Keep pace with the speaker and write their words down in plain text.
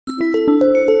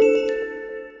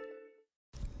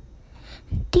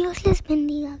Dios les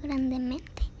bendiga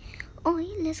grandemente. Hoy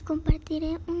les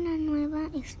compartiré una nueva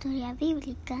historia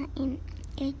bíblica en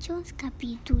Hechos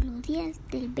capítulo 10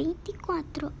 del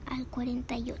 24 al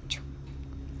 48,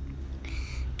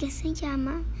 que se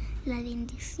llama La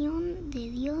bendición de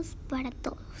Dios para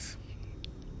todos.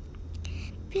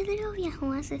 Pedro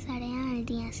viajó a Cesarea al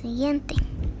día siguiente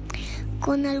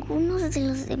con algunos de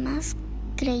los demás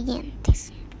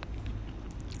creyentes.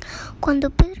 Cuando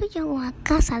Pedro llegó a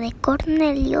casa de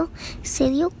Cornelio, se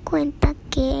dio cuenta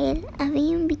que él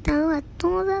había invitado a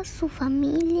toda su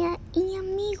familia y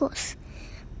amigos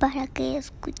para que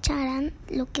escucharan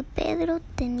lo que Pedro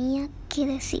tenía que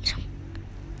decir.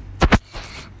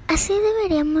 Así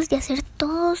deberíamos de hacer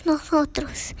todos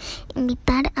nosotros,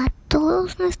 invitar a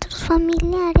todos nuestros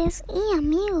familiares y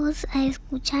amigos a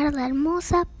escuchar la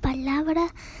hermosa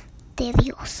palabra de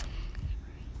Dios.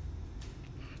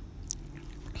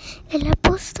 El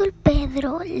apóstol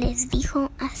Pedro les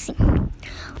dijo así: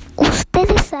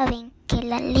 ustedes saben que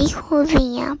la ley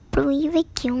judía prohíbe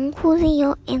que un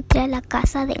judío entre a la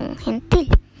casa de un gentil.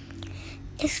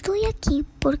 Estoy aquí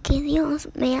porque Dios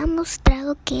me ha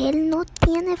mostrado que Él no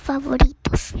tiene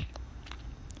favoritos.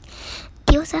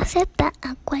 Dios acepta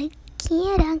a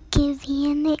cualquiera que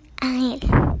viene a Él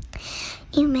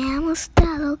y me ha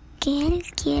mostrado que Él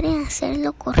quiere hacer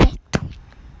lo correcto,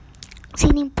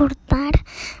 sin importar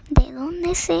de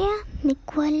dónde sea ni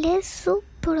cuál es su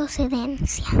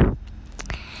procedencia.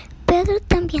 Pedro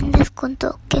también les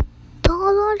contó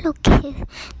todo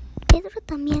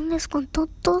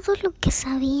lo que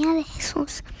sabía de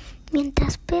Jesús.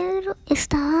 Mientras Pedro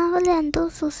estaba hablando,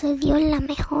 sucedió la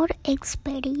mejor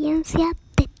experiencia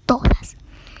de todas.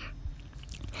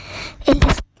 El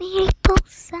Espíritu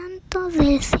Santo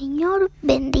del Señor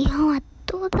bendijo a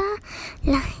toda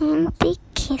la gente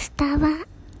que estaba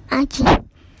allí.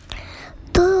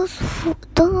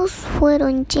 Todos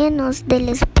fueron llenos del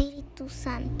Espíritu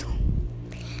Santo.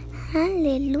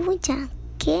 ¡Aleluya!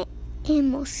 ¡Qué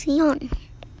emoción!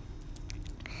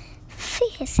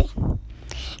 Fíjese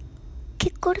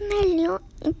que Cornelio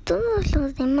y todos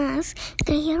los demás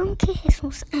creyeron que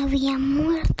Jesús había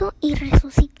muerto y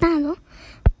resucitado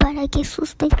para que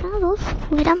sus pecados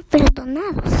fueran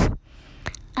perdonados.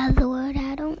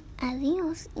 Adoraron a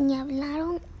Dios y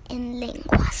hablaron en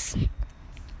lenguas.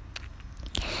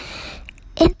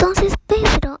 Entonces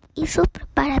Pedro hizo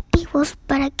preparativos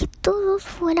para que todos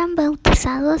fueran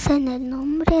bautizados en el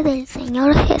nombre del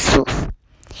Señor Jesús.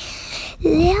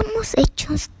 Leamos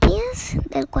Hechos 10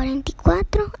 del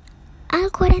 44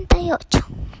 al 48.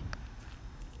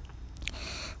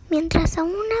 Mientras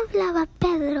aún hablaba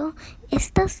Pedro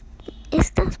estas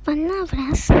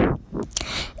palabras,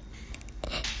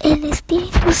 el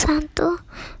Espíritu Santo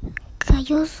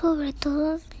cayó sobre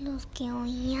todos los que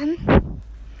oían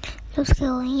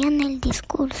el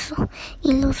discurso,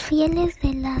 y los fieles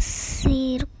de la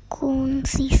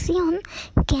circuncisión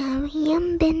que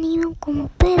habían venido con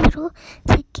Pedro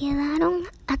se quedaron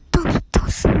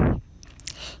atónitos,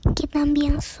 que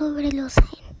también sobre los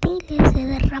gentiles se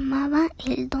derramaba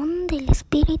el don del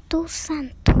Espíritu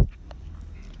Santo,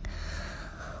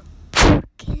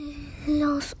 porque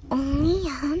los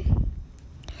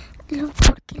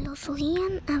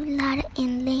oían hablar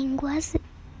en lenguas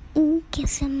que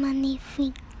se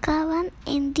magnificaban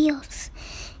en Dios.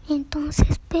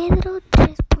 Entonces Pedro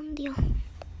respondió: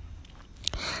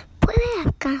 ¿puede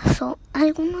acaso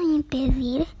alguno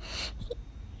impedir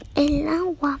el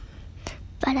agua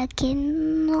para que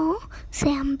no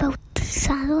sean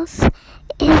bautizados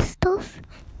estos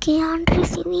que han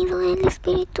recibido el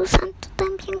Espíritu Santo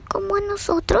también como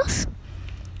nosotros?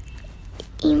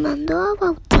 Y mandó a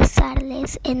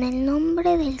bautizarles en el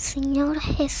nombre del Señor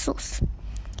Jesús.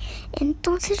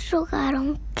 Entonces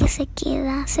rogaron que se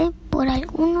quedase por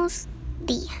algunos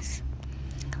días.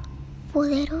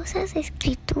 Poderosas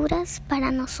escrituras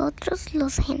para nosotros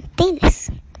los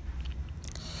gentiles.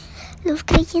 Los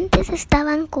creyentes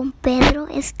estaban con Pedro,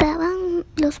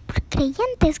 los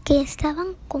creyentes que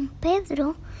estaban con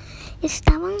Pedro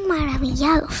estaban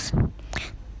maravillados.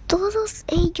 Todos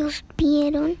ellos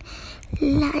vieron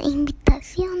la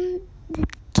invitación de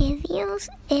que Dios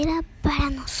era para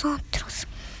nosotros,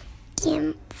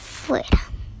 quien fuera.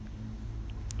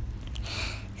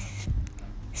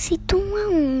 Si tú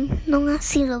aún no has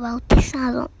sido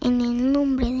bautizado en el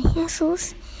nombre de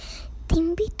Jesús, te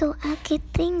invito a que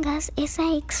tengas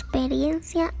esa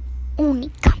experiencia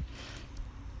única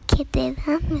que te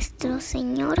da nuestro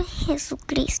Señor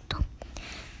Jesucristo.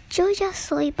 Yo ya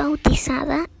soy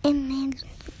bautizada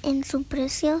en su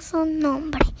precioso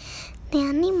nombre. Te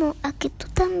animo a que tú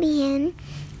también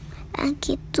a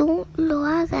que tú lo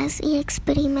hagas y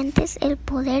experimentes el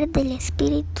poder del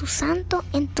Espíritu Santo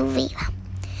en tu vida.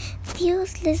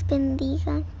 Dios les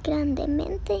bendiga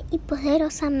grandemente y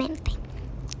poderosamente.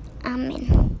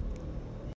 Amén.